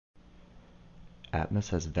Atmos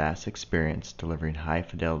has vast experience delivering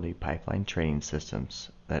high-fidelity pipeline training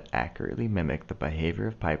systems that accurately mimic the behavior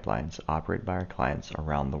of pipelines operated by our clients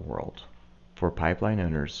around the world. For pipeline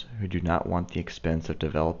owners who do not want the expense of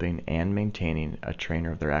developing and maintaining a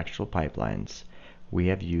trainer of their actual pipelines, we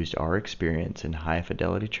have used our experience in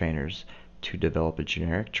high-fidelity trainers to develop a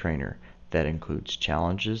generic trainer that includes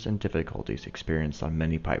challenges and difficulties experienced on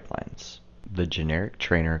many pipelines. The generic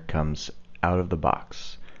trainer comes out of the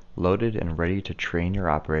box, loaded and ready to train your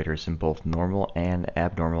operators in both normal and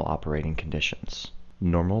abnormal operating conditions.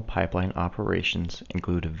 Normal pipeline operations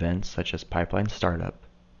include events such as pipeline startup,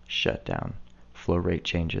 shutdown, flow rate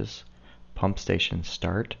changes, pump station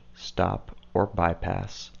start, stop, or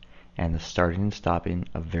bypass, and the starting and stopping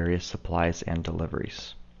of various supplies and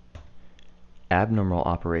deliveries. Abnormal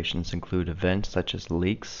operations include events such as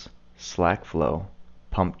leaks, slack flow,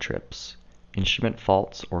 pump trips, instrument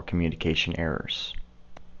faults, or communication errors.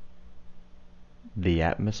 The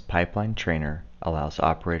Atmos Pipeline Trainer allows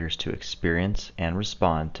operators to experience and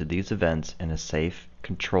respond to these events in a safe,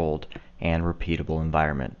 controlled, and repeatable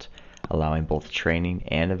environment, allowing both training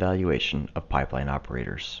and evaluation of pipeline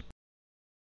operators.